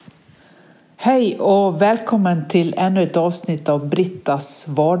Hej och välkommen till ännu ett avsnitt av Brittas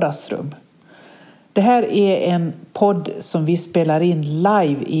vardagsrum. Det här är en podd som vi spelar in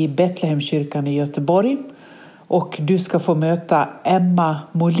live i Betlehemskyrkan i Göteborg. Och du ska få möta Emma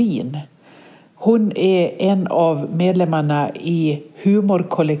Molin. Hon är en av medlemmarna i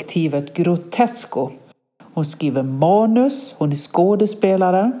humorkollektivet Grotesco. Hon skriver manus, hon är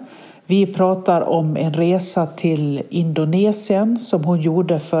skådespelare. Vi pratar om en resa till Indonesien som hon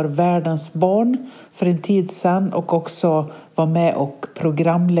gjorde för Världens barn för en tid sedan och också var med och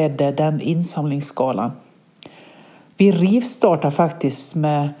programledde den insamlingsskalan. Vi rivstartar faktiskt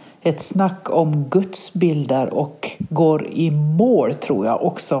med ett snack om gudsbilder och går i mål tror jag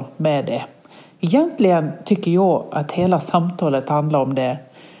också med det. Egentligen tycker jag att hela samtalet handlar om det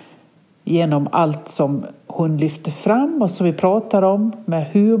genom allt som hon lyfter fram och som vi pratar om med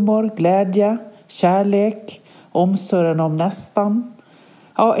humor, glädje, kärlek, omsorgen om nästan.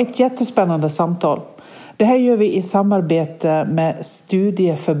 Ja, ett jättespännande samtal. Det här gör vi i samarbete med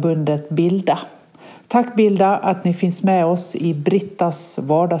studieförbundet Bilda. Tack Bilda att ni finns med oss i Brittas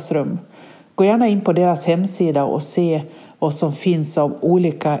vardagsrum. Gå gärna in på deras hemsida och se vad som finns av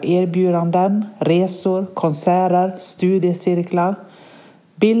olika erbjudanden, resor, konserter, studiecirklar.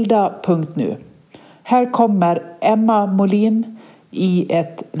 Bilda.nu. Här kommer Emma Molin i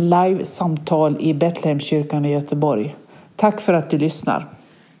ett live-samtal i Betlehemskyrkan i Göteborg. Tack för att du lyssnar.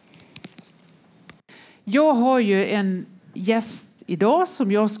 Jag har ju en gäst idag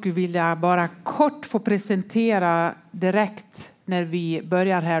som jag skulle vilja bara kort få presentera direkt när vi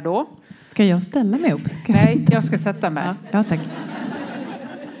börjar här då. Ska jag ställa mig upp? Nej, jag ska sätta mig. Ja, tack.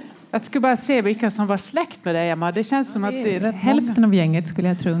 Jag ska bara se vilka som var släkt med dig, Emma. Det känns som att det är rätt hälften av gänget skulle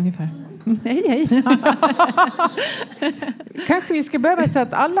jag tro ungefär. Hej. Kanske vi ska börja med att säga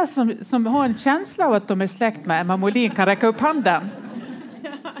att alla som har en känsla av att de är släkt med Emma Molin kan räcka upp handen.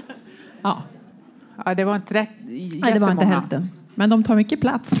 Ja. Ja, det var inte rätt. Nej, det var inte hälften. Men de tar mycket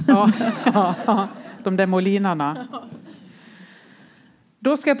plats. Ja, de där Molinarna.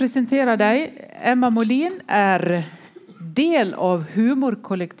 Då ska jag presentera dig. Emma Molin är del av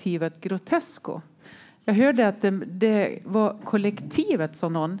humorkollektivet Grotesco. Jag hörde att det var kollektivet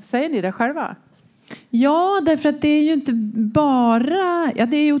som någon. Säger ni det själva? Ja, därför att det är ju inte bara... Ja,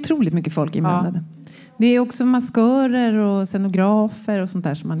 det är otroligt mycket folk inblandade. Ja. Det är också maskörer och scenografer och sånt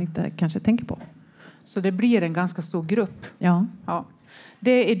där som man inte kanske tänker på. Så det blir en ganska stor grupp. Ja.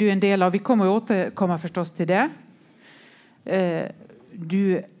 Det är du en del av. Vi kommer att återkomma förstås till det.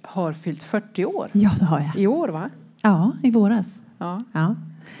 Du har fyllt 40 år. Ja, det har jag. I år, va? Ja, i våras. Ja.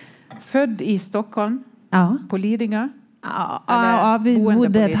 Född i Stockholm. Ja. På Lidingö. Ja, vi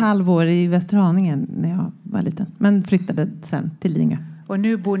bodde ett halvår i Västerhaninge när jag var liten. Men flyttade sen till Lidingö. Och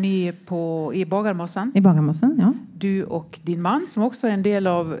nu bor ni i Bagarmossen. I Bagarmossen, ja. Du och din man som också är en del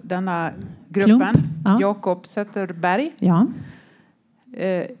av denna gruppen. Ja. Jakob Zetterberg. Ja.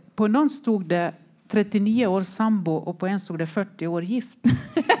 På någon stod det 39 år sambo och på en stod det 40 år gift.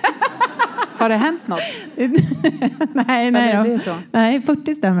 Har det hänt något? Nej. Det är så? Nej,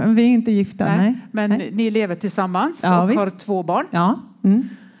 40 stämmer. Vi är inte gifta. Nej. Men ni lever tillsammans och har 2 barn. Ja.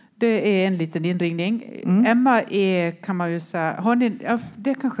 Det är en liten inringning. Emma är, kan man ju säga...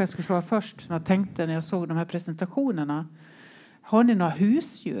 det kanske jag skulle fråga först. Jag tänkte när jag såg de här presentationerna. Har ni några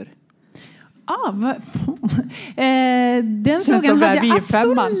husdjur? Den frågan hade jag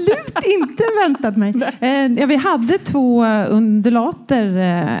absolut inte väntat mig. Vi hade 2 undulater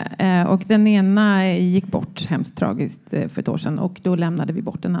och den ena gick bort hemskt tragiskt för ett år sedan och då lämnade vi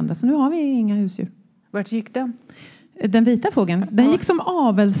bort den andra. Så nu har vi inga husdjur. Vart gick den? Den vita fågeln. Den gick som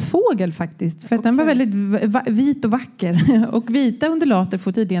avelsfågel faktiskt. För att den var väldigt vit och vacker. Och vita undulater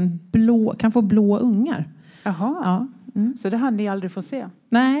får tydligen kan få blå ungar. Jaha. Ja. Så det hann ni aldrig få se?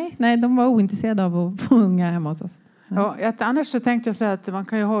 Nej, de var ointresserade av att få ungar hemma hos oss. Ja, annars så tänkte jag säga att man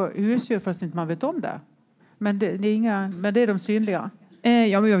kan ju ha husdjur fast inte man vet om det. Men det är de synliga.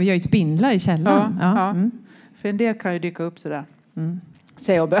 Ja, men vi har ju spindlar i källaren. Ja. För en del kan ju dyka upp sådär.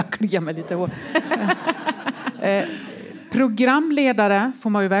 Säger jag och börjar klia mig lite. Programledare får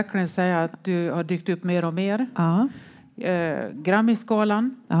man ju verkligen säga att du har dykt upp mer och mer. Ja.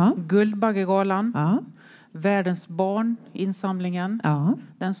 Grammisgalan, Guldbaggegalan. Ja. Världens barn, insamlingen,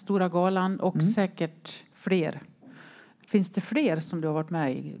 den stora galan och säkert fler. Finns det fler som du har varit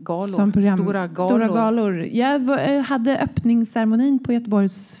med i galor? Som stora galor. Jag hade öppningsceremonin på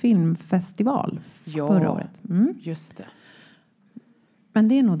Göteborgs filmfestival förra året. Just det. Men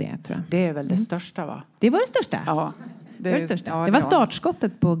det är nog det, tror jag. Det är väl det största, va? Det var det största. Ja. Det var det största. Det var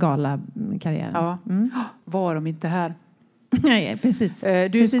startskottet på galakarriären. Ja. Var de inte här? Nej, precis.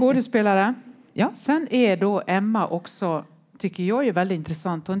 Du är skådespelare. Ja. Sen är då Emma också tycker jag är väldigt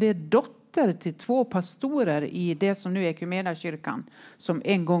intressant. Hon är dotter till 2 pastorer i det som nu är Equmeniakyrkan, som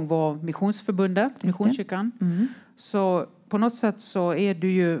en gång var Missionsförbundet, Missionskyrkan. Så på något sätt så är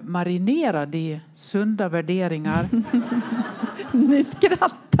du ju marinerad i sunda värderingar. Ni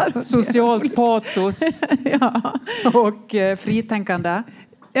skrattar. Socialt patos. Ja. Och fritänkande.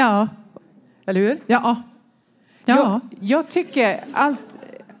 Ja. Eller hur? Ja. Jag tycker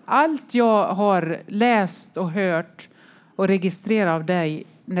allt jag har läst och hört och registrerat av dig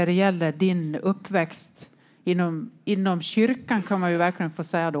när det gäller din uppväxt inom kyrkan, kan man ju verkligen få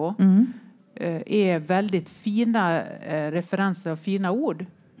säga då, är väldigt fina referenser och fina ord.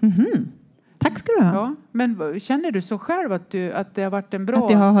 Tack ska du ha. Ja, men känner du så själv att det har varit en bra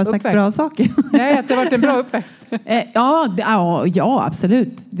uppväxt? Att jag har sagt bra saker? Nej, att det har varit en bra uppväxt. Ja,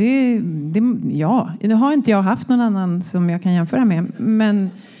 absolut. Ja, nu har inte jag haft någon annan som jag kan jämföra med. Men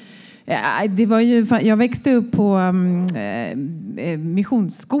det var ju, jag växte upp på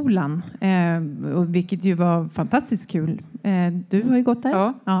Missionsskolan, vilket ju var fantastiskt kul. Du har ju gått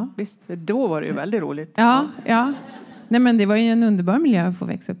där. Ja. Visst. Då var det ju väldigt roligt. Ja. Nej, men det var ju en underbar miljö att få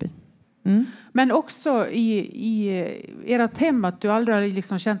växa upp i. Men också i ert hem, att du aldrig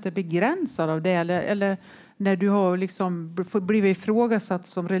liksom känt dig begränsad av det, eller när du har liksom blivit ifrågasatt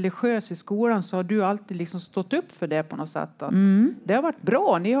som religiös i skolan, så har du alltid liksom stått upp för det på något sätt. Att det har varit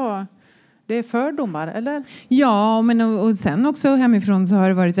bra. Det är fördomar, eller? Ja, men och sen också hemifrån så har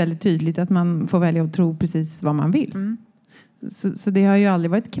det varit väldigt tydligt att man får välja att tro precis vad man vill. Så det har ju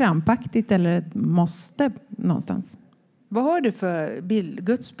aldrig varit krampaktigt eller ett måste någonstans. Vad har du för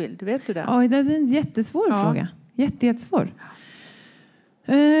gudsbild? Vet du det? Oj, det är en jättesvår fråga. Jättesvår.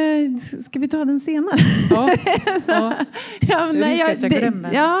 Ska vi ta den senare?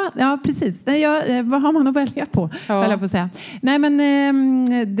 Ja, precis. Vad har man att välja på? På att säga. Nej, men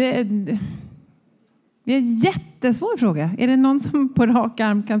det är en jättesvår fråga. Är det någon som på rak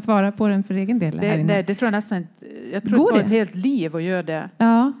arm kan svara på den för egen del? Nej, det tror jag nästan inte. Jag tror det tar ett helt liv att göra det.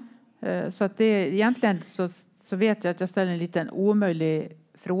 Ja. Så att det egentligen så vet jag att jag ställer en liten omöjlig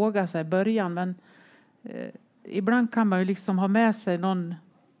fråga så i början. Men ibland kan man ju liksom ha med sig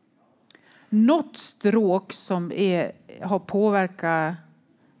något stråk som har påverkat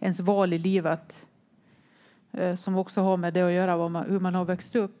ens val i livet. Som också har med det att göra, hur man har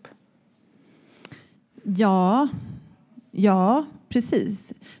växt upp. Ja,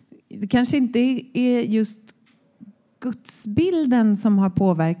 precis. Det kanske inte är just gudsbilden som har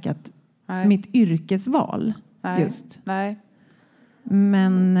påverkat mitt yrkesval. Nej.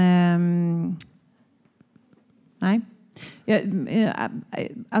 Men nej.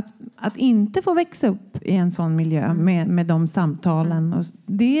 Att inte få växa upp i en sån miljö med de samtalen, och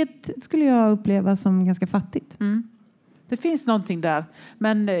det skulle jag uppleva som ganska fattigt. Det finns någonting där.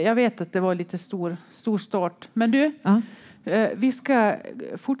 Men jag vet att det var lite stor start. Men du, vi ska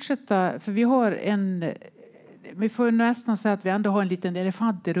fortsätta, för vi får nästan säga att vi ändå har en liten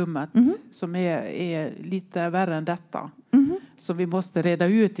elefant i rummet som är lite värre än detta. Så vi måste reda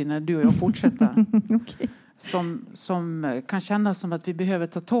ut innan du och jag fortsätter. Okay. Som kan kännas som att vi behöver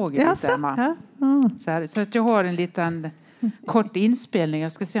ta tag i det, Emma. Så att jag har en liten kort inspelning.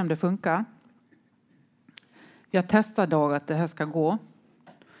 Jag ska se om det funkar. Jag testar idag att det här ska gå.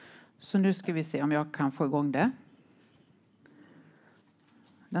 Så nu ska vi se om jag kan få igång det.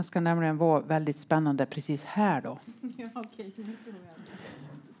 Den ska nämligen vara väldigt spännande precis här då.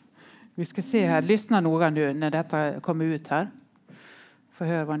 Vi ska se här. Lyssna noga nu när detta kommer ut här. Få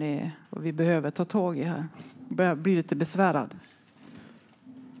höra vad vi behöver ta tag i här. Jag börjar bli lite besvärad.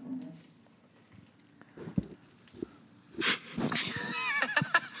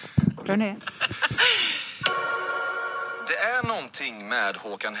 Hör ni? Det är någonting med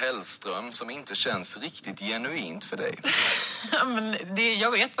Håkan Hellström som inte känns riktigt genuint för dig. Ja, men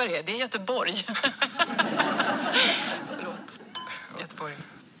jag vet vad det är. Det är Göteborg. Förlåt. Göteborg.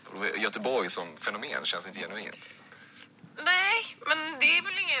 Göteborg som fenomen känns inte genuint. Nej, men det är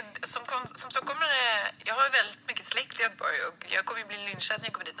väl inget som stockholmare. Jag har väldigt mycket släkt i Göteborg och jag kommer bli lynchad när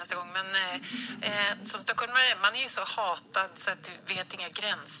jag kommer dit nästa gång. Men som stockholmare, man är ju så hatad så att du vet inga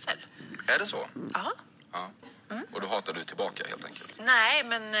gränser. Är det så? Ja. Och då hatar du tillbaka helt enkelt? Nej,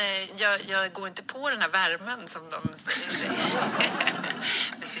 men jag går inte på den här värmen som de säger sig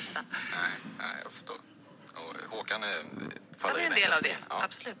besitta. Nej, jag förstår. Och Håkan är en del av det,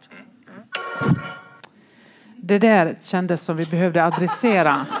 absolut. Det där kändes som vi behövde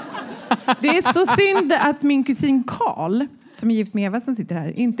adressera. Det är så synd att min kusin Karl, som är gift med Eva som sitter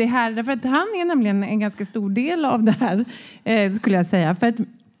här, inte är här. Därför att han är nämligen en ganska stor del av det här, skulle jag säga. För att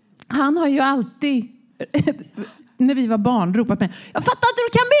han har ju alltid när vi var barn ropat med, jag fattar inte hur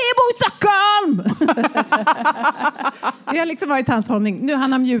du kan bo i Stockholm! Det har liksom varit hans hållning. Nu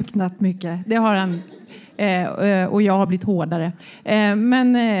han har mjuknat mycket. Det har han. Och jag har blivit hårdare.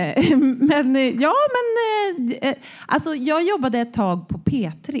 Alltså jag jobbade ett tag på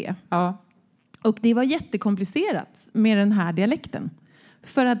P3. Ja. Och det var jättekomplicerat med den här dialekten.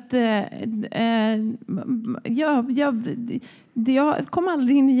 För att jag kom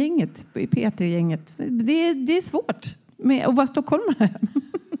aldrig in i gänget, i P3-gänget. Det är svårt med att vara stockholmare.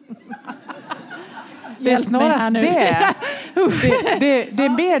 Det är snarast det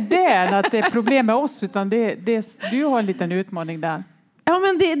är mer det än att det är problem med oss, utan du har en liten utmaning där. Ja,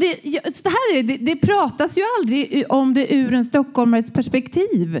 men så här är det pratas ju aldrig om det ur en stockholmares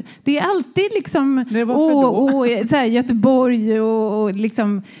perspektiv. Det är alltid liksom så här, Göteborg och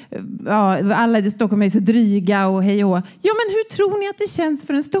liksom alla i Stockholm är så dryga och hej och. Ja, men hur tror ni att det känns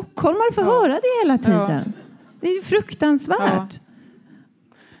för en stockholmare för att höra det hela tiden? Ja. Det är ju fruktansvärt. Ja.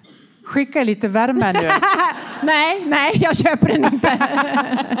 Skicka lite värme nu. nej, jag köper den inte.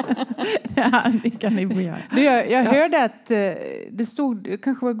 Ja, det kan ni få göra. Jag hörde att det stod,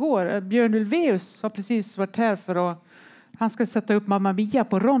 kanske var igår, att Björn Ulvaeus har precis varit här för att han ska sätta upp Mamma Mia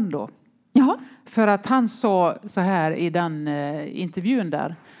på Rondo. Jaha. För att han sa så här i den intervjun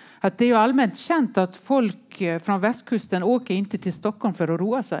där, att det är ju allmänt känt att folk från västkusten åker inte till Stockholm för att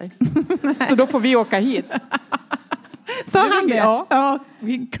roa sig. Så då får vi åka hit. Sa han det? Ja.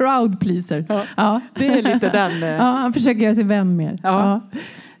 Crowd pleaser. Ja. Det är lite den. Ja, han försöker göra sig vän mer. Ja.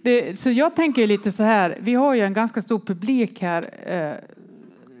 Så jag tänker lite så här. Vi har ju en ganska stor publik här.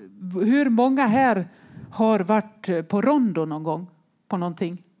 Hur många här har varit på Rondo någon gång? På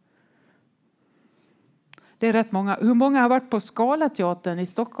någonting? Det är rätt många. Hur många har varit på Scalateatern i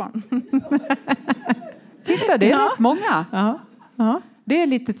Stockholm? Titta, det är rätt många. Ja. Det är ett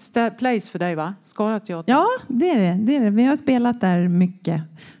litet place för dig, va? Scalateatern. Ja, det är det. Vi har spelat där mycket.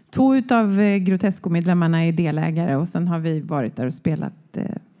 2 utav Grotesco-medlemmarna är delägare och sen har vi varit där och spelat.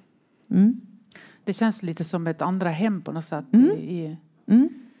 Det känns lite som ett andra hem på något sätt.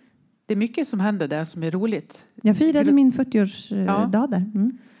 Det är mycket som händer där som är roligt. Jag firade min 40-årsdag där.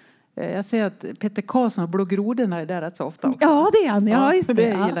 Jag ser att Peter Karlsson och Blå Grodorna är där rätt så ofta också. Ja, det är han. Ja, just det.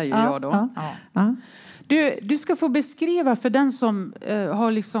 Det gillar ju jag då. Ja. Du ska få beskriva för den som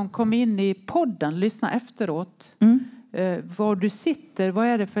har liksom kommit in i podden, lyssna efteråt. Var du sitter, vad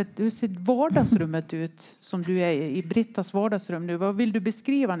är det för hur ser vardagsrummet ut som du är i Brittas vardagsrum nu? Vad vill du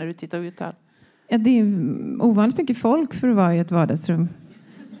beskriva när du tittar ut här? Ja, det är ovanligt mycket folk för att vara i ett vardagsrum.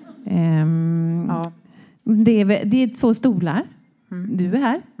 Det är 2 stolar. Du är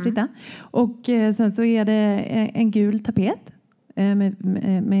här, Britta. Och sen så är det en gul tapet med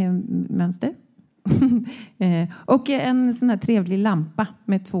mönster. Och en sån här trevlig lampa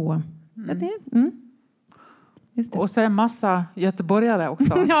med 2. Just det. Och så en massa göteborgare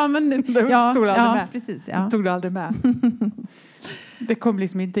också. Ja, men tog du aldrig med. Precis. Ja. Tog du aldrig med. Det kom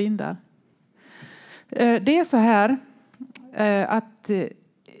liksom inte in där. Det är så här att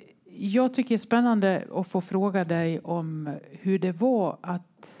jag tycker det är spännande att få fråga dig om hur det var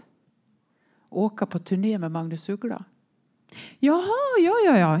att åka på turné med Magnus Uggla. Ja,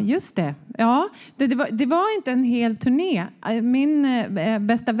 just det. Ja, det var inte en hel turné. Min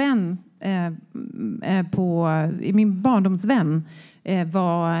bästa vän min barndomsvän är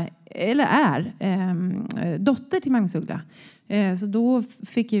dotter till Magnus Uggla. Så då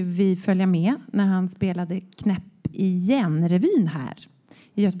fick vi följa med när han spelade Knäpp igen-revyn här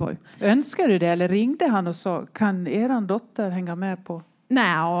i Göteborg. Önskar du det eller ringde han och sa, kan eran dotter hänga med på?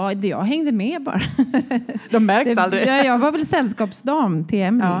 Nej, jag hängde med bara. De märkte aldrig. Jag var väl sällskapsdam till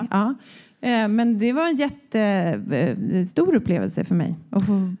Emily. Ja. Men det var en jättestor upplevelse för mig.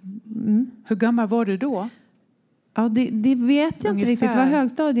 Hur gammal var du då? Ja, det vet jag inte riktigt. Det var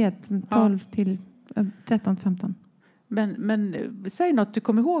högstadiet, 12 till 13-15. Men säg något du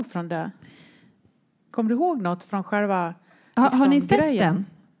kommer ihåg från det. Kommer du ihåg något från själva har ni sett grejen? Den?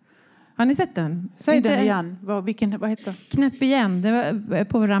 Har ni sett den? Säg den igen. Vad heter den? Knäpp igen. Det var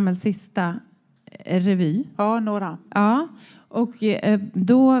på Ramels sista revy. Ja, några. Ja, och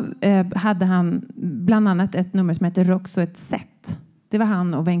då hade han bland annat ett nummer som heter Roxette Set. Det var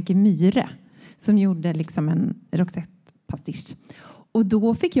han och Wenche Myhre som gjorde liksom en Roxette-pastisch. Och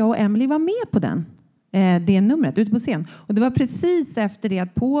då fick jag och Emily vara med på det numret ute på scen. Och det var precis efter det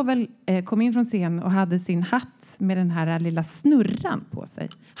att Povel kom in från scen och hade sin hatt med den här lilla snurran på sig.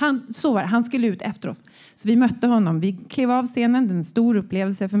 Han skulle ut efter oss. Så vi mötte honom. Vi klev av scenen. Det är en stor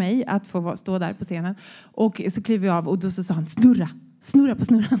upplevelse för mig att få stå där på scenen. Och så klev vi av och då så sa han snurra på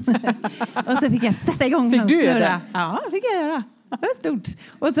snurran. Och så fick jag sätta igång. Fick du göra det? Ja, fick jag göra. Det var stort.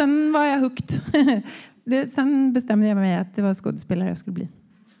 Och sen var jag hooked. Sen bestämde jag mig att det var skådespelare jag skulle bli.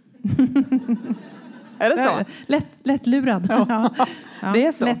 Är det så? Lättlurad. Ja. Ja, Det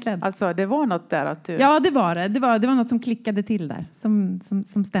är så? lättledd. Alltså, det var något där att du... Ja, det var det. Det var något som klickade till där.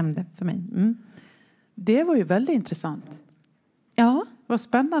 Som stämde för mig. Mm. Det var ju väldigt intressant. Ja. Vad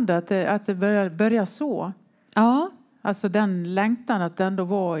spännande att det börjar så. Ja. Alltså den längtan att ändå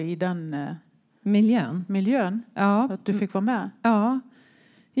vara i den miljön. Ja. Att du fick vara med.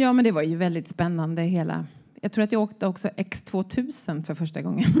 Ja, men det var ju väldigt spännande hela... Jag tror att jag åkte också X2000 för första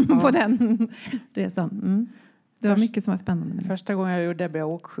gången på den resan. Mm. Det var mycket som var spännande med det. Första gången jag gjorde det blev jag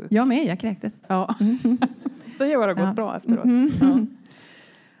åksjuk. Jag med, jag kräktes. Ja. Så det har det gått bra efteråt. Ja.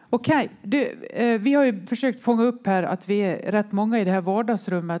 Okej, vi har ju försökt fånga upp här att vi är rätt många i det här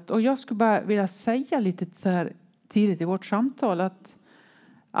vardagsrummet. Och jag skulle bara vilja säga lite så här tidigt i vårt samtal att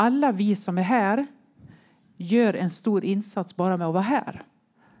alla vi som är här gör en stor insats bara med att vara här.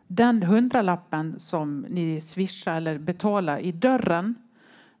 Den 100-lappen som ni swishar eller betalar i dörren,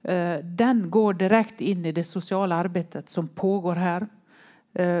 den går direkt in i det sociala arbetet som pågår här.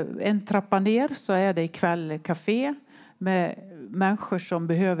 En trappa ner så är det ikväll café med människor som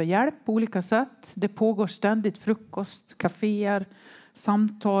behöver hjälp på olika sätt. Det pågår ständigt frukost, kaféer,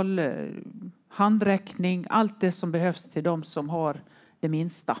 samtal, handräckning, allt det som behövs till de som har det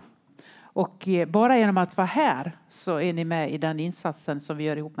minsta. Och bara genom att vara här så är ni med i den insatsen som vi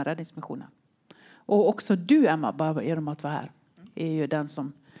gör ihop med Räddningsmissionen. Och också du, Emma, bara genom att vara här är ju den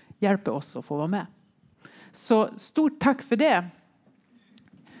som hjälper oss att få vara med. Så stort tack för det.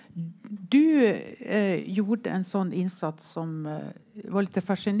 Du gjorde en sån insats som var lite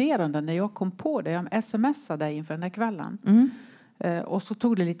fascinerande när jag kom på det. Jag smsade dig inför den här kvällen. Och så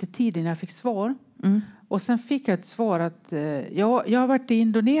tog det lite tid innan jag fick svar. Och sen fick jag ett svar att jag har varit i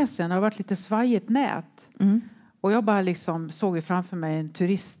Indonesien. Det har varit lite svajigt nät. Och jag bara liksom såg framför mig en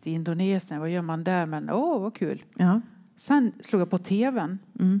turist i Indonesien. Vad gör man där? Men vad kul. Ja. Sen slog jag på tvn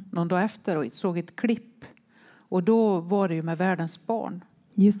någon dag efter och såg ett klipp. Och då var det ju med Världens barn.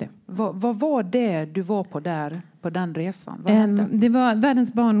 Just det. Vad var det du var på där på den resan? Det var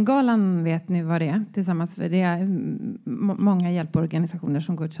Världens barngalan, vet ni vad det är? Tillsammans för det är många hjälporganisationer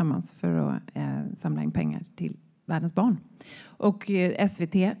som går tillsammans för att samla in pengar till Världens barn. Och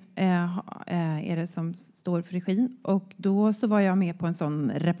SVT är det som står för regin. Och då så var jag med på en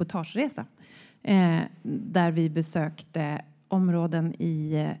sån reportageresa där vi besökte områden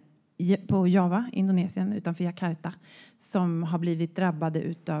på Java, Indonesien, utanför Jakarta, som har blivit drabbade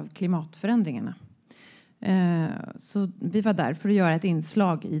utav klimatförändringarna. Så vi var där för att göra ett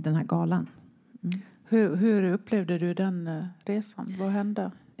inslag i den här galan. Hur upplevde du den resan? Vad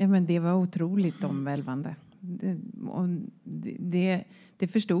hände? Ja, men det var otroligt omvälvande. Det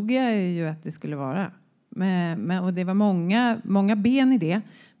förstod jag ju att det skulle vara. Och det var många ben i det.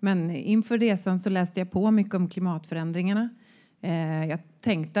 Men inför resan så läste jag på mycket om klimatförändringarna. Jag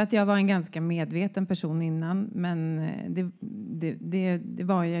tänkte att jag var en ganska medveten person innan, men det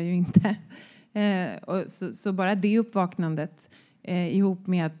var jag ju inte. Och så bara det uppvaknandet ihop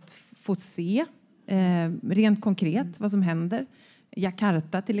med att få se rent konkret vad som händer.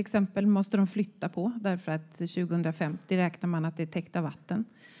 Jakarta till exempel måste de flytta på därför att 2050 räknar man att det är täckt av vatten.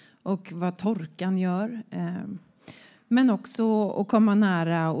 Och vad torkan gör. Men också att komma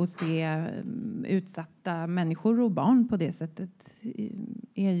nära och se utsatta människor och barn på det sättet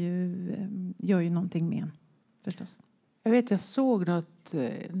gör ju någonting med en, förstås. Jag såg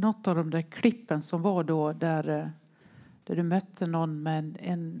något av de där klippen som var då där du mötte någon med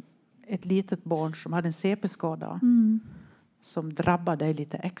ett litet barn som hade en CP-skada som drabbade dig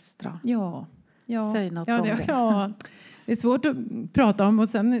lite extra. Ja. Säg något om det. Ja. Det är svårt att prata om och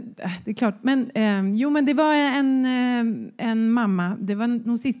sen, det är klart. Men, men det var en mamma, det var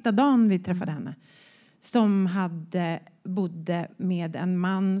nog sista dagen vi träffade henne, som bodde med en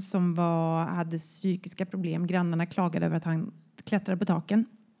man som hade psykiska problem. Grannarna klagade över att han klättrade på taken.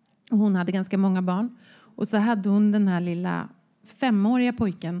 Och hon hade ganska många barn. Och så hade hon den här lilla 5-åriga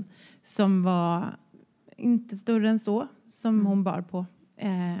pojken som var inte större än så, som hon bar på.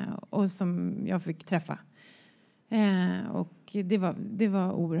 Och som jag fick träffa. Och det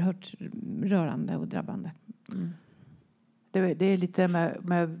var oerhört rörande och drabbande. Det är lite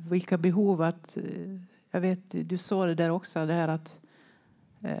med vilka behov att... Jag vet, du sa det där också, det här att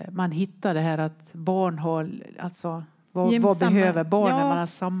man hittar det här att barn har... Alltså, vad behöver barn när man har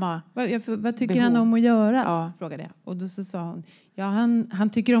samma vad tycker behov? Han om att göra? Ja. Frågade jag. Och då så sa hon, han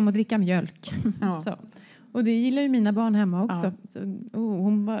tycker om att dricka mjölk. Ja. Så. Och det gillar ju mina barn hemma också. Ja.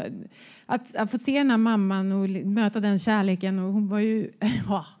 Hon var, att få se den här mamman och möta den kärleken. Och hon var ju...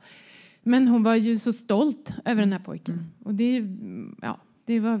 Men hon var ju så stolt över den här pojken. Och det är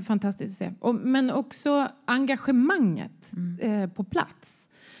det var fantastiskt att se. Men också engagemanget på plats.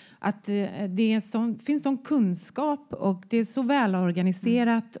 Att det finns sån kunskap och det är så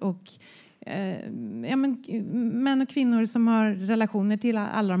välorganiserat och män och kvinnor som har relationer till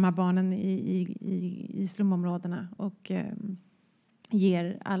alla de här barnen i slumområdena och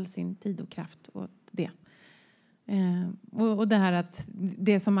ger all sin tid och kraft åt det. Och det här att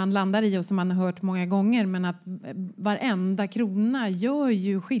det som man landar i och som man har hört många gånger, men att varenda krona gör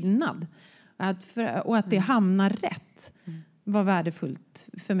ju skillnad. Och att det hamnar rätt var värdefullt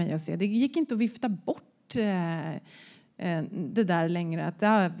för mig att se. Det gick inte att vifta bort det där längre. Att,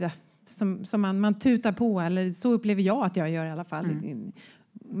 som man tutar på, eller så upplever jag att jag gör i alla fall.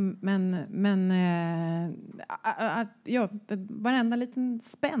 Men varenda liten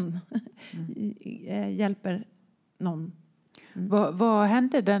spänn hjälper någon. Vad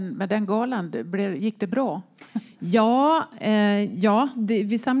hände med den galan? Gick det bra? Ja,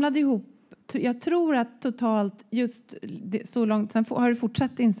 vi samlade ihop. Jag tror att totalt just så långt, sen har det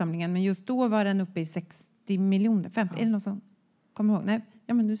fortsatt insamlingen, men just då var den uppe i 60 miljoner, 50, eller något sånt. Kommer du ihåg? Nej,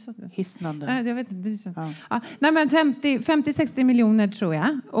 men du sa det. Hisnande. Nej, jag vet inte. Nej, men 50-60 miljoner tror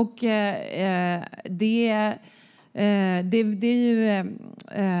jag. Och det är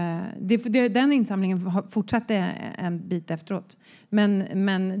ju den insamlingen fortsatte en bit efteråt.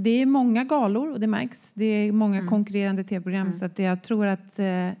 Men det är många galor och det märks. Det är många konkurrerande tv-program så att jag tror att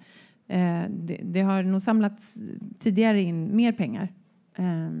det har nog samlats tidigare in mer pengar.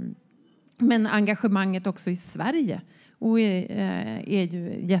 Men engagemanget också i Sverige och är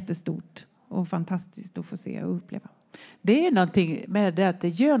ju jättestort och fantastiskt att få se och uppleva. Det är någonting med det att det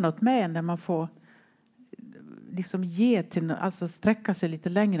gör något med när man får liksom ge till, alltså sträcka sig lite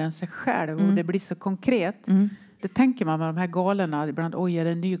längre än sig själv och det blir så konkret. Det tänker man med de här galorna ibland, oj är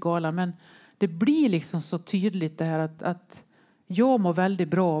det en ny gala, men det blir liksom så tydligt det här att jag mår väldigt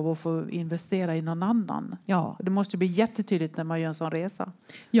bra av att få investera i någon annan. Ja. Det måste bli jättetydligt när man gör en sån resa.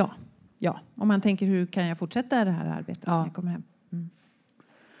 Ja. Om man tänker hur kan jag fortsätta det här arbetet när jag kommer hem.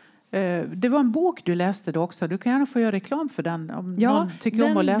 Det var en bok du läste då också. Du kan gärna få göra reklam för den. Om någon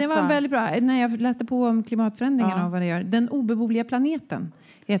tycker om att läsa. Det var väldigt bra. När jag läste på om klimatförändringarna och vad det gör. Den obeboeliga planeten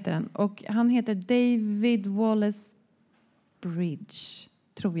heter den. Och han heter David Wallace Bridge,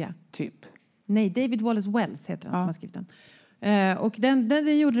 tror jag. Typ. Nej, David Wallace Wells heter han som har skrivit den. Och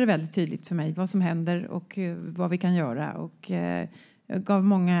det gjorde det väldigt tydligt för mig vad som händer och vad vi kan göra. Och gav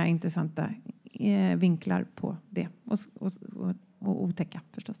många intressanta vinklar på det. Och otäcka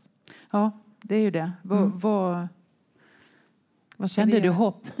förstås. Ja, det är ju det. Vad kände du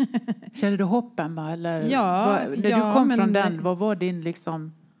hopp? Kände du hopp, Emma? Eller när du kom från den, vad var din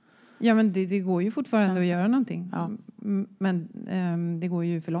liksom... Ja, men det går ju fortfarande att göra någonting. Ja. Men det går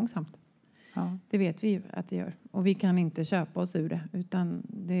ju för långsamt. Ja. Det vet vi ju att det gör. Och vi kan inte köpa oss ur det. Utan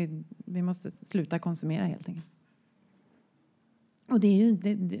vi måste sluta konsumera helt enkelt. Och det är ju,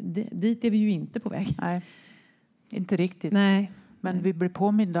 dit är vi ju inte på väg. Nej, inte riktigt. Nej. Men vi blir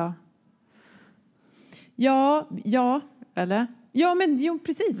påminda. Ja. Eller? Ja, men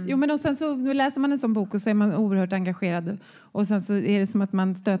precis. Men och sen så läser man en sån bok och så är man oerhört engagerad. Och sen så är det som att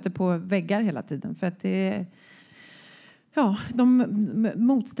man stöter på väggar hela tiden. För att det är... Ja, de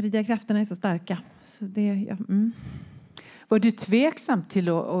motstridiga krafterna är så starka. Så det, Var du tveksam till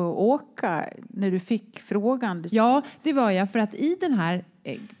att åka när du fick frågan? Ja, det var jag. För att i den här...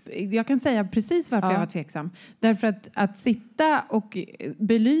 Jag kan säga precis varför jag var tveksam. Därför att sitta och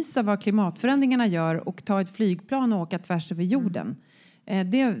belysa vad klimatförändringarna gör och ta ett flygplan och åka tvärs över jorden.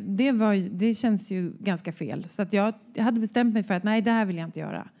 Det känns ju ganska fel. Så att jag hade bestämt mig för att nej, det här vill jag inte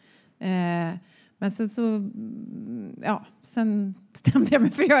göra. Men sen bestämde jag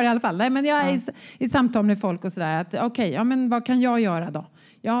mig för att göra det i alla fall. Nej, men jag är i samtal med folk och sådär. Att men vad kan jag göra då?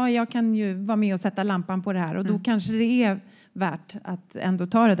 Ja, jag kan ju vara med och sätta lampan på det här. Och då kanske det är värt att ändå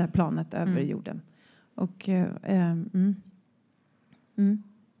ta det där planet över jorden. Och,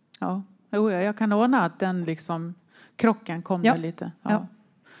 Ja, jag kan ordna att den liksom, krocken kommer lite. Ja.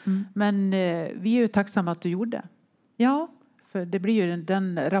 Men vi är ju tacksamma att du gjorde. Ja. För det blir ju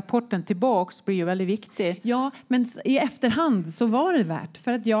den rapporten tillbaks blir ju väldigt viktig. Ja, men i efterhand så var det värt.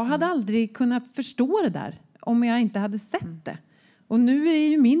 För att jag hade aldrig kunnat förstå det där om jag inte hade sett det. Och nu är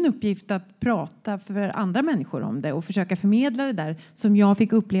ju min uppgift att prata för andra människor om det och försöka förmedla det där som jag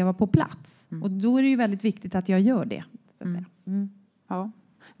fick uppleva på plats. Och då är det ju väldigt viktigt att jag gör det. Så att säga. Ja,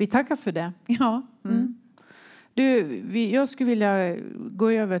 vi tackar för det. Ja. Jag skulle vilja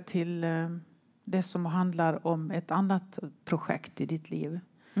gå över till det som handlar om ett annat projekt i ditt liv.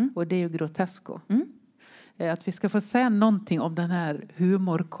 Och det är ju Grotesco. Att vi ska få säga någonting om den här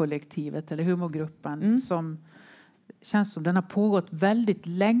humorkollektivet eller humorgruppen som känns som den har pågått väldigt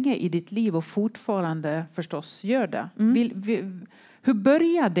länge i ditt liv och fortfarande förstås gör det. Hur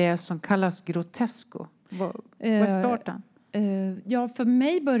började det som kallas Grotesco? Vad är starten? Ja, för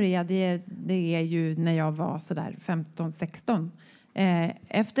mig började det ju när jag var sådär 15-16.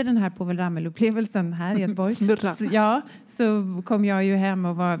 Efter den här Povel Ramel-upplevelsen här i Göteborg så kom jag ju hem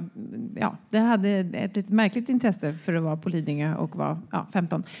och det hade ett lite märkligt intresse för att vara på Lidingö och var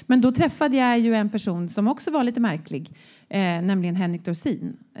 15. Men då träffade jag ju en person som också var lite märklig, nämligen Henrik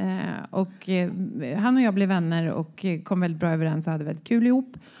Dorsin. Han och jag blev vänner och kom väldigt bra överens och hade väldigt kul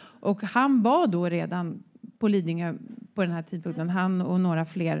ihop. Och han var då redan på Lidingö på den här tidpunkten. Han och några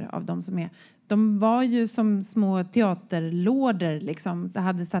fler av dem som är. De var ju som små teaterlådor liksom. Så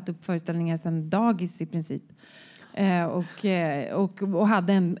hade satt upp föreställningar sedan dagis i princip. Och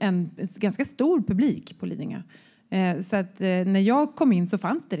hade en ganska stor publik på Lidingö. Så att när jag kom in så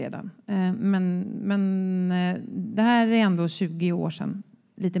fanns det redan. Men det här är ändå 20 år sedan.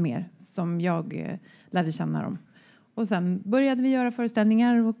 Lite mer som jag lärde känna dem. Och sen började vi göra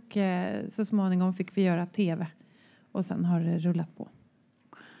föreställningar och så småningom fick vi göra tv. Och sen har det rullat på.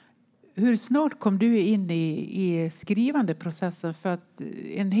 Hur snart kom du in i skrivande processen? För att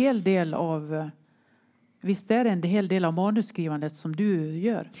en hel del av... Visst är det en hel del av manusskrivandet som du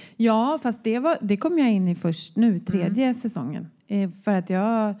gör? Ja, fast det kom jag in i först nu, 3:e säsongen. För att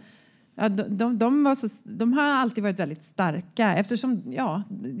de har alltid varit väldigt starka eftersom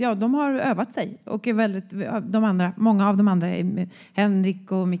de har övat sig och är väldigt många av de andra är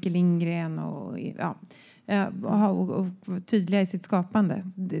Henrik och Micke Lindgren och tydliga i sitt skapande.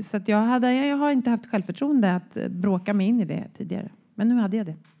 Så att jag har inte haft självförtroende att bråka mig in i det tidigare. Men nu hade jag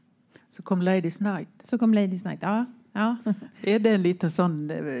det. Så kom Ladies Night, ja. Är det en liten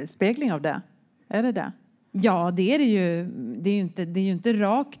sån spegling av det? Är det det? Ja, det är det ju. Det är ju inte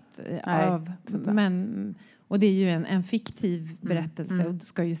rakt av. Men, och det är ju en fiktiv berättelse och det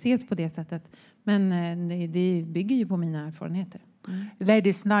ska ju ses på det sättet. Men det bygger ju på mina erfarenheter.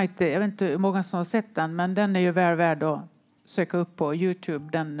 Ladies Night, jag vet inte hur många som har sett den, men den är ju väl värd att söka upp på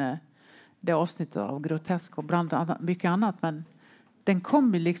YouTube. Det avsnittet av Grotesco och bland mycket annat, men den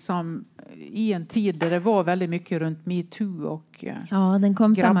kom liksom i en tid där det var väldigt mycket runt MeToo och den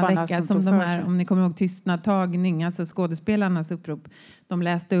kom samma vecka som de här, om ni kommer ihåg tystnadtagning, alltså skådespelarnas upprop. De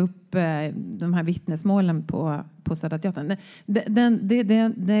läste upp de här vittnesmålen på Södra Teatern.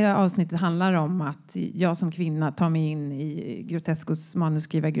 Det avsnittet handlar om att jag som kvinna tar mig in i Grotescos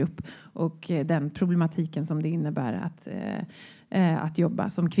manusskrivargrupp och den problematiken som det innebär att jobba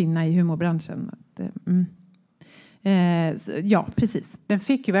som kvinna i humorbranschen. Ja, precis. Den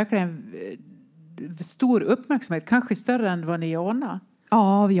fick ju verkligen stor uppmärksamhet, kanske större än vad ni anade.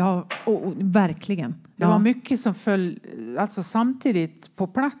 Ja, verkligen. Det var mycket som föll alltså samtidigt på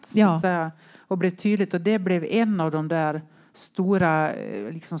plats och blev tydligt, och det blev en av de där stora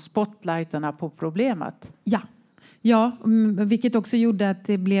liksom spotlighterna på problemet. Ja, vilket också gjorde att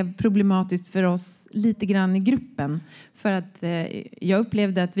det blev problematiskt för oss lite grann i gruppen. För att jag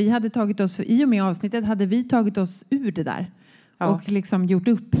upplevde att vi hade tagit oss, i och med avsnittet hade vi tagit oss ur det där. Ja. Och liksom gjort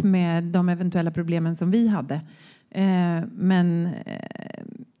upp med de eventuella problemen som vi hade.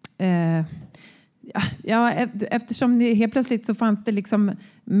 Eftersom det helt plötsligt så fanns det liksom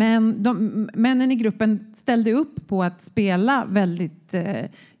männen i gruppen ställde upp på att spela väldigt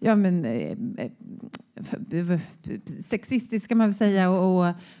sexistiskt kan man väl säga,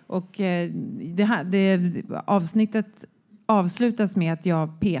 och det avsnittet avslutas med att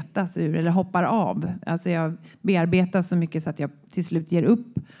jag petas ur eller hoppar av. Alltså jag bearbetar så mycket så att jag till slut ger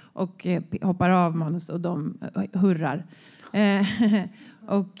upp och hoppar av manus och de hurrar.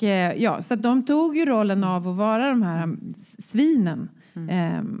 Så att de tog ju rollen av att vara de här svinen.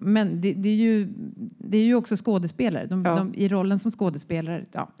 Men det är ju också skådespelare. De i rollen som skådespelare.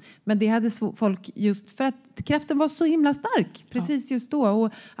 Ja. Men det hade folk just för att kraften var så himla stark. Precis just då.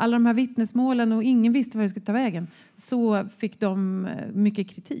 Och alla de här vittnesmålen och ingen visste vad det skulle ta vägen. Så fick de mycket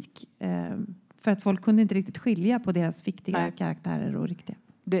kritik. För att folk kunde inte riktigt skilja på deras fiktiga karaktärer och riktiga.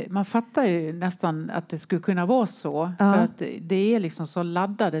 Man fattar ju nästan att det skulle kunna vara så. För att det är liksom så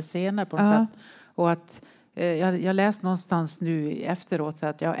laddade scener på något sätt. Och att jag läste någonstans nu efteråt så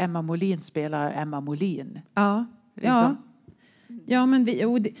att Emma Molin spelar Emma Molin. Liksom. Ja, men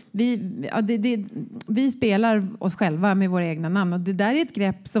vi spelar oss själva med våra egna namn. Och det där är ett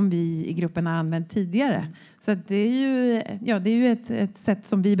grepp som vi i gruppen har använt tidigare. Så att det är ju ett sätt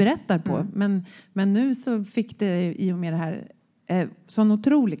som vi berättar på. Men nu så fick det i och med det här sån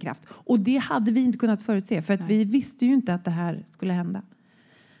otrolig kraft. Och det hade vi inte kunnat förutse. För att vi visste ju inte att det här skulle hända.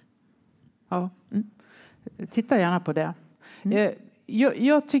 Ja. Titta gärna på det.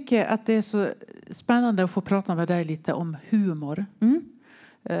 Jag tycker att det är så spännande att få prata med dig lite om humor.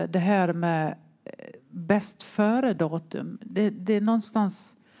 Det här med bäst före datum. Det är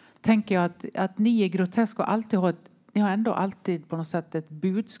någonstans, tänker jag, att ni är groteska och alltid har ni har ändå alltid på något sätt ett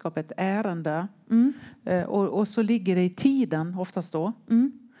budskap, ett ärende. Och så ligger det i tiden oftast då.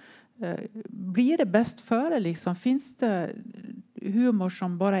 Blir det bäst före liksom? Finns det humor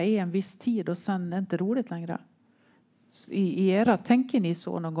som bara är en viss tid och sen är inte roligt längre? I era, tänker ni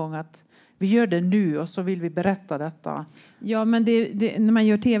så någon gång att vi gör det nu och så vill vi berätta detta? Ja, men när man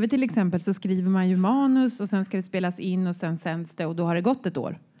gör tv till exempel så skriver man ju manus och sen ska det spelas in och sen sänds det och då har det gått ett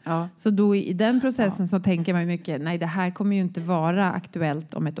år. Ja. Så då i den processen så tänker man mycket, nej det här kommer ju inte vara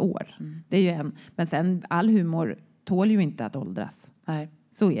aktuellt om ett år. Det är ju men sen all humor tål ju inte att åldras. Nej.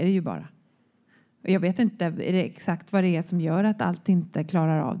 Så är det ju bara. Och jag vet inte är det exakt vad det är som gör att allt inte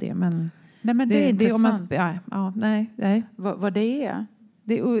klarar av det. Men, nej, men det är intressant. Nej. Vad det är.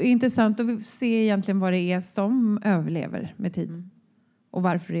 Det är intressant att se egentligen vad det är som överlever med tid. Och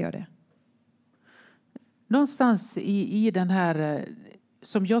varför det gör det. Någonstans i den här,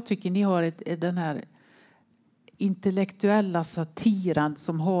 som jag tycker ni har den här intellektuella satiren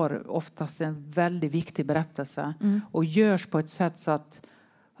som har oftast en väldigt viktig berättelse. Och görs på ett sätt så att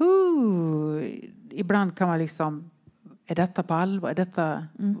ibland kan man liksom, är detta på allvar? Är detta,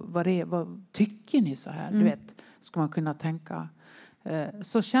 vad tycker ni så här? Du vet, ska man kunna tänka.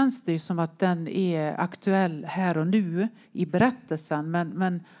 Så känns det ju som att den är aktuell här och nu i berättelsen.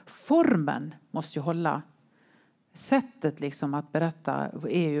 Men formen måste ju hålla. Sättet liksom att berätta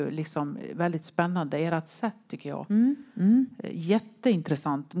är ju liksom väldigt spännande. Ert sätt tycker jag.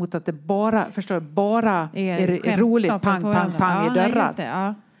 Jätteintressant. Mot att det bara är roligt. Pang i dörrar. Just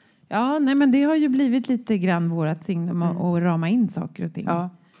det, ja, nej men det har ju blivit lite grann vårat signum att rama in saker och ting. Ja.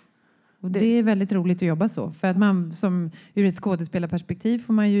 Och det är väldigt roligt att jobba så. För att man som ur ett skådespelarperspektiv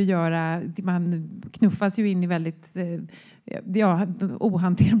får man ju man knuffas ju in i väldigt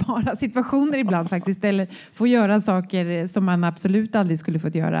ohanterbara situationer ibland faktiskt. Eller får göra saker som man absolut aldrig skulle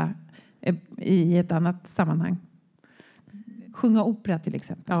fått göra i ett annat sammanhang. Sjunga opera till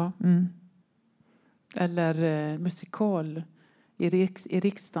exempel. Ja. Eller musikal i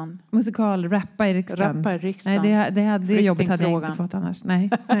riksdagen. Musikal, rappa i riksdagen. Nej, det jobbet hade jag inte fått annars. Nej.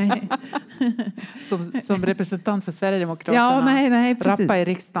 som representant för Sverigedemokraterna. Ja, nej, precis. Rappa i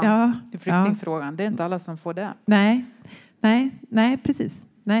riksdagen. Ja, i flyktingfrågan. Det är inte alla som får det. Nej, precis.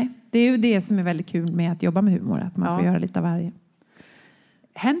 Nej, det är ju det som är väldigt kul med att jobba med humor. Att man får göra lite av varje.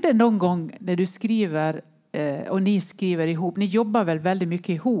 Händer någon gång när du skriver och ni skriver ihop. Ni jobbar väl väldigt mycket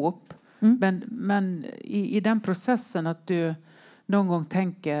ihop. Men i den processen att du någon gång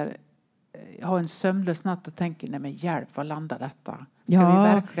tänker, har en sömnlös natt och tänker, nej men hjälp, vad landar detta? Ska vi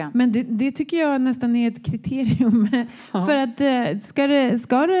verkligen? Men det tycker jag nästan är ett kriterium. För att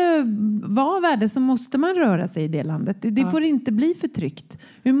ska det vara värde så måste man röra sig i det landet. Det får inte bli förtryckt.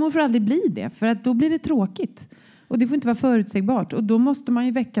 Humor får aldrig bli det, för att då blir det tråkigt. Och det får inte vara förutsägbart. Och då måste man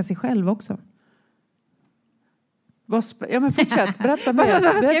ju väcka sig själv också. Ja, men fortsätt. Berätta mer.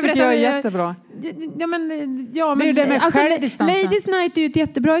 Det tycker jag är jättebra. Ladies Night är ju ett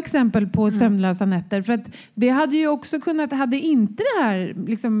jättebra exempel på sömnlösa nätter. För att det hade ju också kunnat, hade inte det här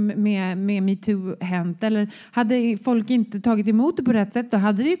liksom med MeToo hänt, eller hade folk inte tagit emot det på rätt sätt, då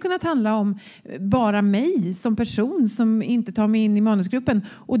hade det ju kunnat handla om bara mig som person som inte tar mig in i manusgruppen.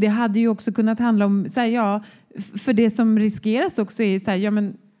 Och det hade ju också kunnat handla om, för det som riskeras också är så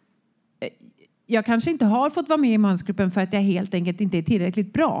här, jag kanske inte har fått vara med i manusgruppen för att jag helt enkelt inte är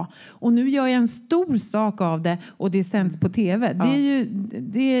tillräckligt bra. Och nu gör jag en stor sak av det och det sänds på tv. Ja.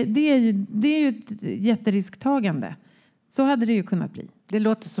 Det är ju ett jätterisktagande. Så hade det ju kunnat bli. Det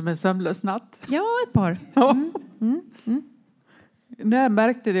låter som en sömnlös natt. Ja, ett par. När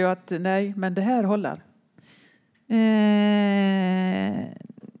märkte du att nej, men det här håller?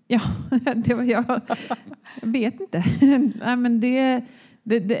 Det var jag vet inte. Nej, men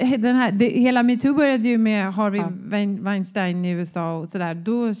hela MeToo började ju med Harvey Weinstein i USA och sådär.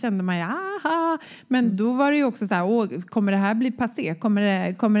 Då kände man men då var det ju också så här, kommer det här bli passé?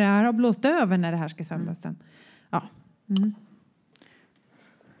 Kommer det här ha blåst över när det här ska sändas sen? Ja.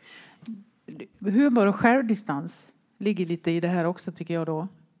 Humor och självdistans ligger lite i det här också, tycker jag då.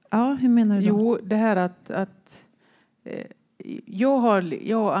 Ja, hur menar du då? Jo, det här att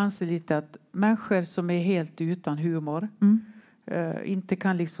jag anser lite att människor som är helt utan humor inte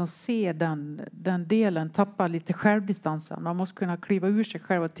kan liksom se den delen, tappa lite självdistansen. Man måste kunna kliva ur sig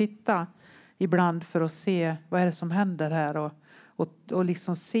själv och titta ibland för att se vad är det som händer här och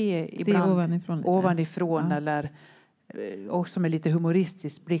liksom se ibland ovanifrån eller också med lite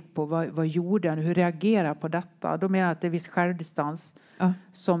humoristisk blick på vad gjorde jag nu, hur reagerar jag på detta? Då menar jag att det är viss självdistans.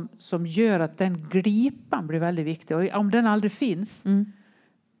 som gör att den glipan blir väldigt viktig. Och om den aldrig finns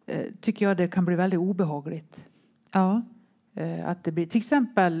tycker jag det kan bli väldigt obehagligt. Ja. Att det blir, till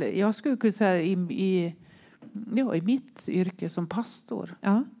exempel, jag skulle kunna säga i mitt yrke som pastor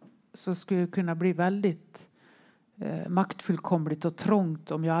så skulle det kunna bli väldigt maktfullkomligt och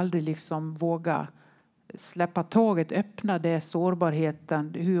trångt om jag aldrig liksom vågar släppa taget, öppna det,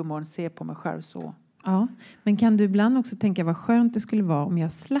 sårbarheten, humorn, se på mig själv så. Ja, men kan du ibland också tänka vad skönt det skulle vara om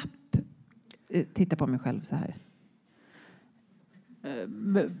jag slapp titta på mig själv så här?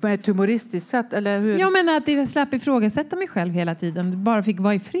 Med ett humoristiskt sätt, eller hur? Jag menar att jag slapp ifrågasätta mig själv hela tiden. Bara fick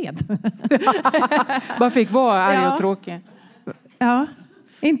vara i fred. Bara fick vara arg och tråkig. Ja,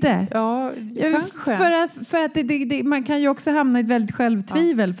 inte? Ja, kanske. För att man kan ju också hamna i ett väldigt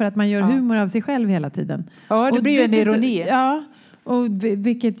självtvivel för att man gör humor av sig själv hela tiden. Ja, det blir ju en ironi. Ja, och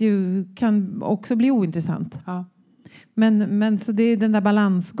vilket ju kan också bli ointressant. Ja. Men så det är den där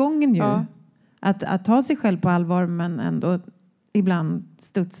balansgången ju. Ja. Att ta sig själv på allvar men ändå ibland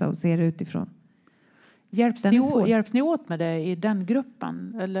studsa och se det utifrån. Hjälps ni åt med det i den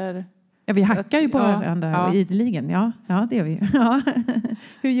gruppen? Eller? Ja, vi hackar ju på varandra ideligen. Ja, det gör vi. Ja.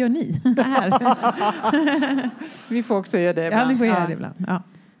 Hur gör ni här? Vi får också göra det ibland. Ja, ni får göra det ibland. Ja.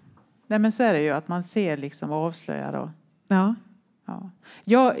 Nej, men så är det ju att man ser liksom avslöjar. Och, ja.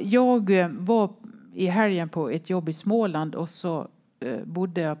 Jag var i helgen på ett jobb i Småland och så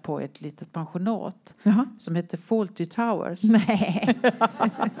bodde jag på ett litet pensionat som heter Fawlty Towers. Nej.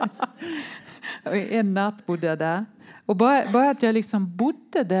 En natt bodde jag där. Och bara att jag liksom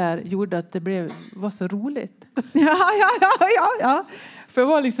bodde där gjorde att det var så roligt. Ja. För jag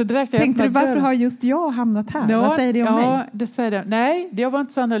var liksom direkt... Tänkte du varför har just jag hamnat här? Ja, vad säger det om mig? Ja, det säger det. Nej, jag var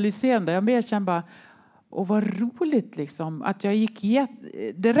inte så analyserande. Jag mer kände bara... Och vad roligt liksom. Att jag gick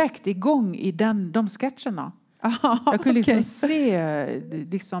direkt igång i de sketcherna. Jag kunde liksom se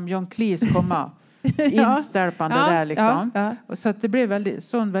liksom John Cleese komma instärpande där liksom. Ja. Och så att det blev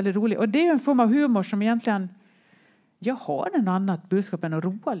väldigt roligt. Och det är en form av humor som egentligen... Jag har en annat budskap än att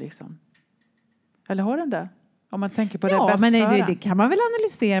roa liksom. Eller har den det? Om man tänker på det bästa. Ja, men det kan man väl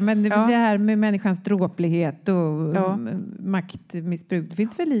analysera. Men det här med människans dråplighet och maktmissbruk. Det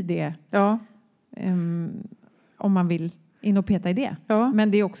finns väl i det. Ja. Om man vill in och peta i det. Ja.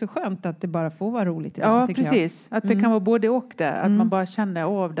 Men det är också skönt att det bara får vara roligt ibland, tycker precis. Jag. Att det kan vara både och där. Att man bara känner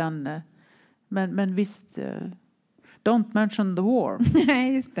av den. Men visst... Don't mention the war.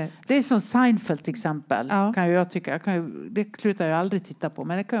 Nej, just det. Det är som Seinfeld till exempel. Ja. Kan jag tycka. Det slutar jag aldrig titta på.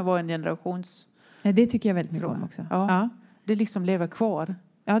 Men det kan ju vara en generations... Ja, det tycker jag väldigt mycket om också. Ja. Det liksom lever kvar.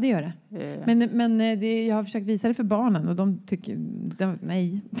 Ja, det gör det. Men jag har försökt visa det för barnen. Och de tycker...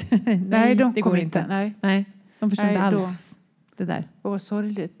 nej. Nej, det går inte. Nej, de förstår inte alls det där. Vad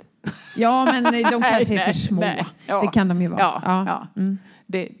sorgligt. Ja, men de kanske är för små. Ja. Det kan de ju vara. Ja. Mm.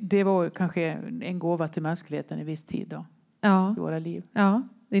 Det var kanske en gåva till mänskligheten i viss tid då. I våra liv. Ja,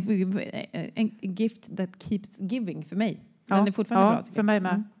 det är en gift that keeps giving för mig. Men det är fortfarande bra. För mig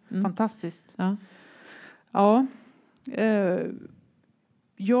med. Fantastiskt. Ja.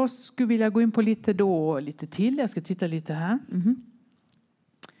 Jag skulle vilja gå in på lite till. Jag ska titta lite här.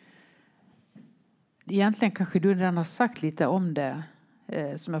 Egentligen kanske du redan har sagt lite om det.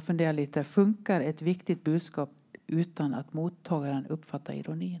 Som jag funderar lite. Funkar ett viktigt budskap utan att mottagaren uppfattar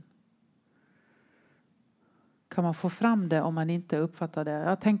ironin? Kan man få fram det om man inte uppfattar det?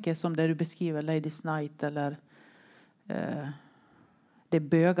 Jag tänker som det du beskriver, Ladies Night eller Det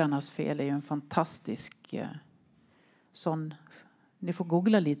bögarnas fel är ju en fantastisk sån. Ni får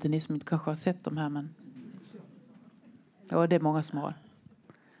googla lite, ni som inte kanske har sett de här, men det är många som har.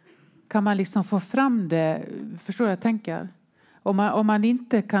 Kan man liksom få fram det, förstår jag tänker? Om man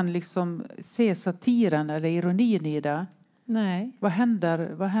inte kan liksom se satiren eller ironin i det. Nej. Vad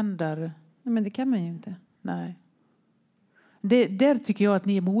händer? Nej, men det kan man ju inte. Nej. Där tycker jag att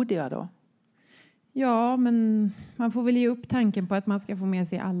ni är modiga då. Ja, men man får väl ge upp tanken på att man ska få med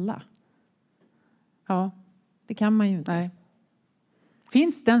sig alla. Ja. Det kan man ju inte. Nej.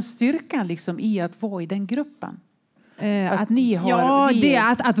 Finns den styrkan liksom i att vara i den gruppen? Att ni har...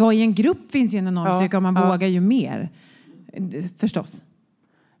 Att vara i en grupp finns ju en enorm styrka om man vågar ju mer. Förstås.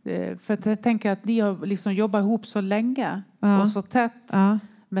 För att jag tänker att ni har liksom jobbat ihop så länge och så tätt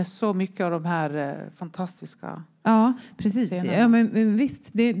med så mycket av de här fantastiska... Ja, precis. Ja, men visst,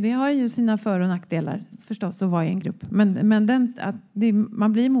 det har ju sina för- och nackdelar förstås att vara i en grupp. Men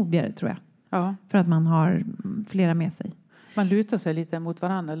man blir modigare, tror jag. Ja. För att man har flera med sig. Man lutar sig lite mot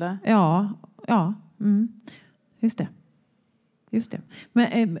varandra, eller? Ja. Just det.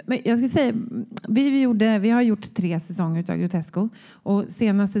 Men jag ska säga, vi har gjort 3 säsonger av Grotesco. Och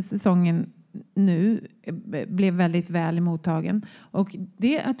senaste säsongen nu blev väldigt väl emottagen. Och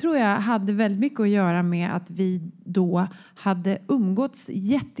det tror jag hade väldigt mycket att göra med att vi då hade umgåtts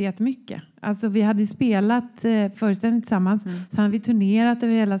jättemycket. Alltså vi hade spelat föreställning tillsammans. Så hade vi turnerat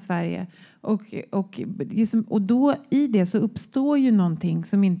över hela Sverige. Och då i det så uppstår ju någonting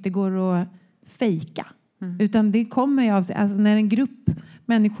som inte går att fejka. Utan det kommer ju av sig. Alltså när en grupp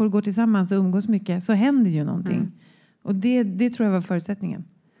människor går tillsammans och umgås mycket så händer ju någonting. Och det tror jag var förutsättningen.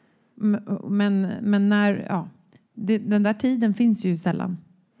 Men när, den där tiden finns ju sällan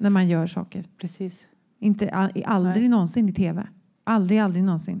när man gör saker. Precis. Aldrig någonsin i tv. Aldrig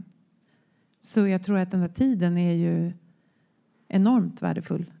någonsin. Så jag tror att den där tiden är ju enormt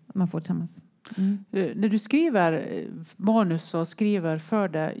värdefull att man får tillsammans. När du skriver manus och skriver för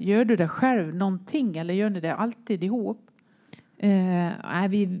det, gör du det själv någonting eller gör ni det alltid ihop?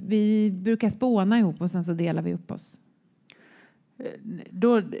 Vi brukar spåna ihop och sen så delar vi upp oss.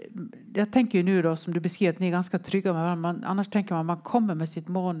 Jag tänker ju nu då som du beskrev att ni är ganska trygga med varandra. Annars tänker man kommer med sitt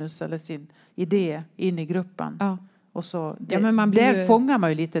manus eller sin idé in i gruppen. Ja. Och så, fångar man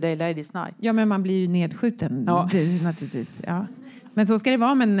ju lite det i Ladies Night. Ja, men man blir ju nedskjuten. Ja. Det, naturligtvis, ja. Men så ska det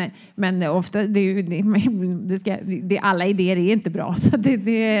vara. Men ofta, alla idéer är inte bra. Så det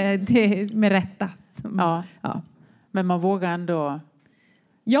är med rätta. Ja. Men man vågar ändå...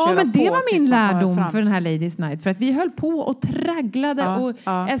 Ja, men det var min lärdom för den här Ladies Night. För att vi höll på och tragglade. Och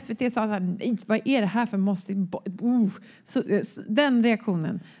SVT sa så här, nej, vad är det här för den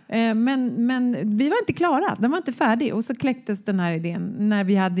reaktionen. Men vi var inte klara. Den var inte färdig. Och så kläcktes den här idén när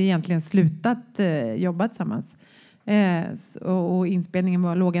vi hade egentligen slutat jobba tillsammans. Och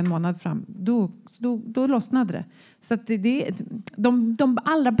inspelningen låg en månad fram. Då lossnade det. Så att de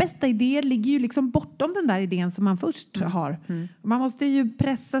allra bästa idéer ligger ju liksom bortom den där idén som man först har. Man måste ju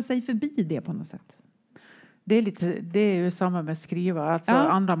pressa sig förbi det på något sätt. Det är ju samma med skriva. Alltså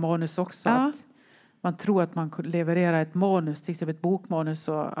andra manus också. Att man tror att man levererar ett manus, till exempel ett bokmanus,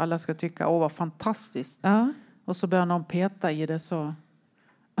 och alla ska tycka, vad fantastiskt. Och så börjar någon peta i det så...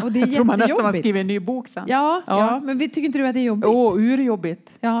 Och det är tror man nästan man skriver en ny bok sen. Ja, men vi tycker inte du att det är jobbigt?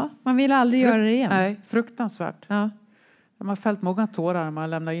 Urjobbigt. Ja, man vill aldrig göra det igen. Nej, fruktansvärt. Ja. Man har fällt många tårar när man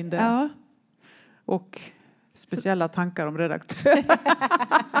lämnar in det. Ja. Och speciella tankar om redaktör.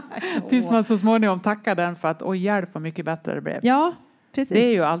 Tills man så småningom tackar den för att hjälp vad mycket bättre det blev. Ja, precis. Det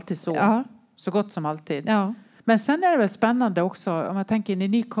är ju alltid så. Ja. Så gott som alltid. Ja. Men sen är det väl spännande också, om jag tänker när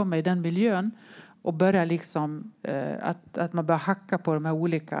ni kommer i den miljön och börjar liksom att man börjar hacka på de här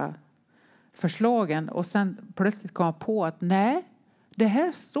olika förslagen och sen plötsligt komma på att nej, det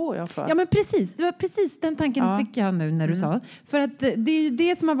här står jag för. Ja, men precis. Det var precis den tanken fick jag nu när du sa. För att det är ju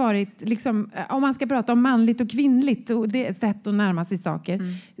det som har varit, liksom, om man ska prata om manligt och kvinnligt och det är sätt att närma sig saker.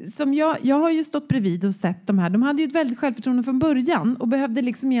 Som jag har ju stått bredvid och sett de här. De hade ju ett väldigt självförtroende från början och behövde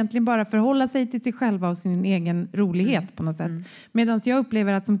liksom egentligen bara förhålla sig till sig själva och sin egen rolighet på något sätt. Medan jag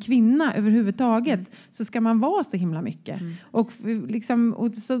upplever att som kvinna överhuvudtaget så ska man vara så himla mycket. Och liksom,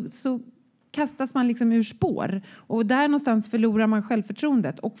 och så kastas man liksom ur spår. Och där någonstans förlorar man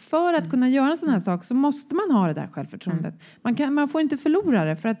självförtroendet. Och för att kunna göra en sån här sak så måste man ha det där självförtroendet. Man får inte förlora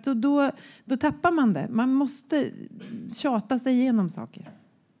det. För att då tappar man det. Man måste tjata sig igenom saker.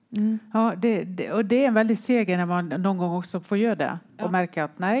 Ja, och det är en väldigt seger när man någon gång också får göra det. Och märka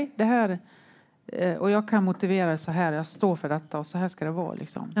att nej, det här... Och jag kan motivera så här. Jag står för detta och så här ska det vara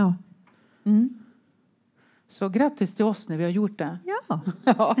liksom. Ja. Så grattis till oss när vi har gjort det.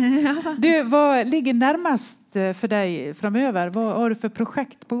 Ja. Du, vad ligger närmast för dig framöver? Vad har du för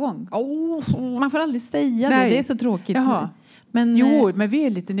projekt på gång? Man får aldrig säga det. Det är så tråkigt. Men vi är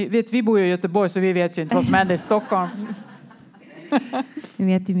lite vi bor ju i Göteborg så vi vet ju inte vad som händer i Stockholm. Vi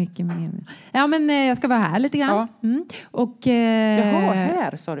vet ju mycket mer. Ja, men jag ska vara här lite grann. Ja. Och, jaha,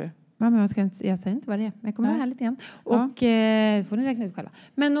 här sa du. Ja, men jag säger inte vad det är. Men jag kommer här lite grann. Och får ni räkna ut själva.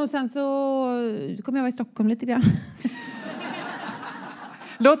 Men och sen så kommer jag vara i Stockholm lite grann.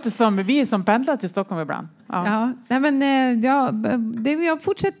 Låter som vi som pendlar till Stockholm ibland. Jag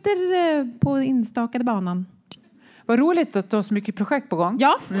fortsätter på instakade banan. Vad roligt att du har så mycket projekt på gång.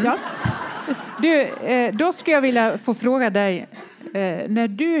 Ja. Du, då skulle jag vilja få fråga dig. När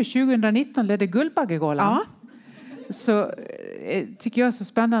du 2019 ledde Guldbaggegalan. Så tycker jag är så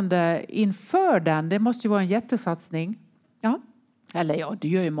spännande inför den. Det måste ju vara en jättesatsning. Ja. Eller du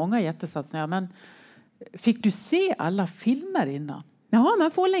gör ju många jättesatsningar. Men fick du se alla filmer innan? Ja,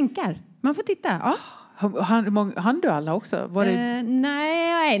 man får länkar. Man får titta. Ja. Hann du alla också?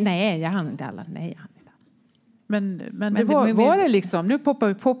 Nej, jag hann inte alla. Nej, jag hann inte alla. Men det var det liksom. Nu poppar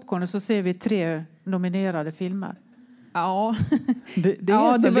vi popcorn och så ser vi 3 nominerade filmer. Ja, det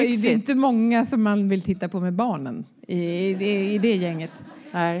är det är inte många som man vill titta på med barnen i det gänget.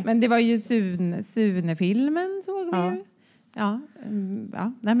 Nej. Men det var ju Sune-filmen såg vi ju. Ja.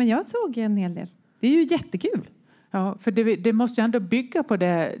 Nej, men jag såg en hel del. Det är ju jättekul. Ja, för det måste ju ändå bygga på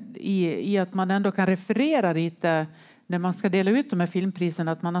det i att man ändå kan referera lite när man ska dela ut de här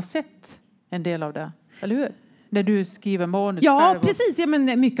filmpriserna, att man har sett en del av det. Eller hur? När du skriver manus Ja, själv precis. Ja,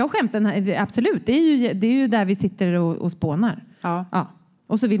 men mycket av skämten, absolut. Det är ju där vi sitter och spånar. Ja.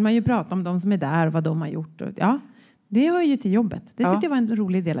 Och så vill man ju prata om de som är där och vad de har gjort. Det hör ju till jobbet. Det tyckte jag var en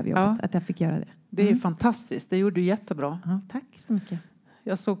rolig del av jobbet, att jag fick göra det. Det är fantastiskt. Det gjorde du jättebra. Ja, tack så mycket.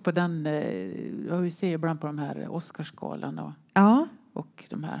 Jag såg på den, jag ser ibland på de här Oscarsgalan och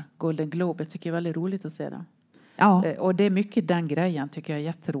de här Golden Globe. Jag tycker det är väldigt roligt att se det. Ja. Och det är mycket den grejen tycker jag är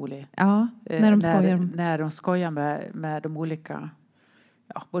jätterolig. Ja, när de skojar. När de skojar med de olika,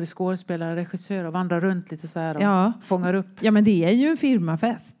 både skådespelare och regissörer och vandrar runt lite så här och fångar upp. Ja, men det är ju en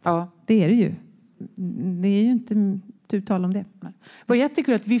firmafest. Ja. Det är det ju. Det är ju inte tal om det. Det var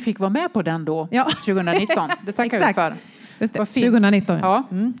jättekul att vi fick vara med på den då, 2019. Det tackar vi för. Just det, 2019. Ja,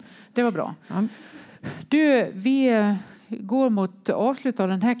 det var bra. Ja. Du, vi går mot avslut av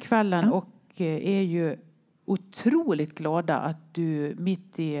den här kvällen och är ju otroligt glada att du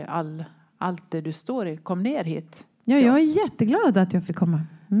mitt i allt det du står i kom ner hit. Ja, jag är jätteglad att jag fick komma.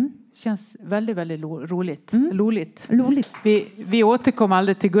 Känns väldigt, väldigt roligt. Roligt. Vi återkom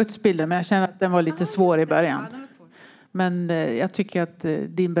aldrig till gudsbilden, men jag känner att den var lite svår i början. Men jag tycker att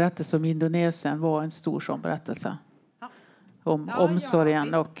din berättelse om Indonesien var en stor sån berättelse. Om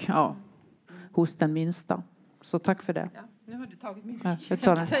omsorgen och hos den minsta. Så tack för det. Ja, nu har du tagit min. Jag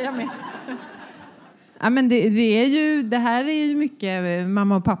tar den. Säga mer. Ja, men det här är ju mycket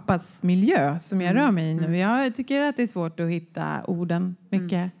mamma och pappas miljö som jag rör mig i nu. Jag tycker att det är svårt att hitta orden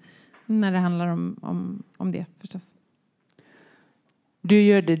mycket när det handlar om det förstås. Du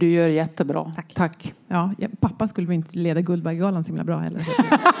gör jättebra. Tack. Ja, pappa skulle väl inte leda Guldbaggegalan så himla bra heller.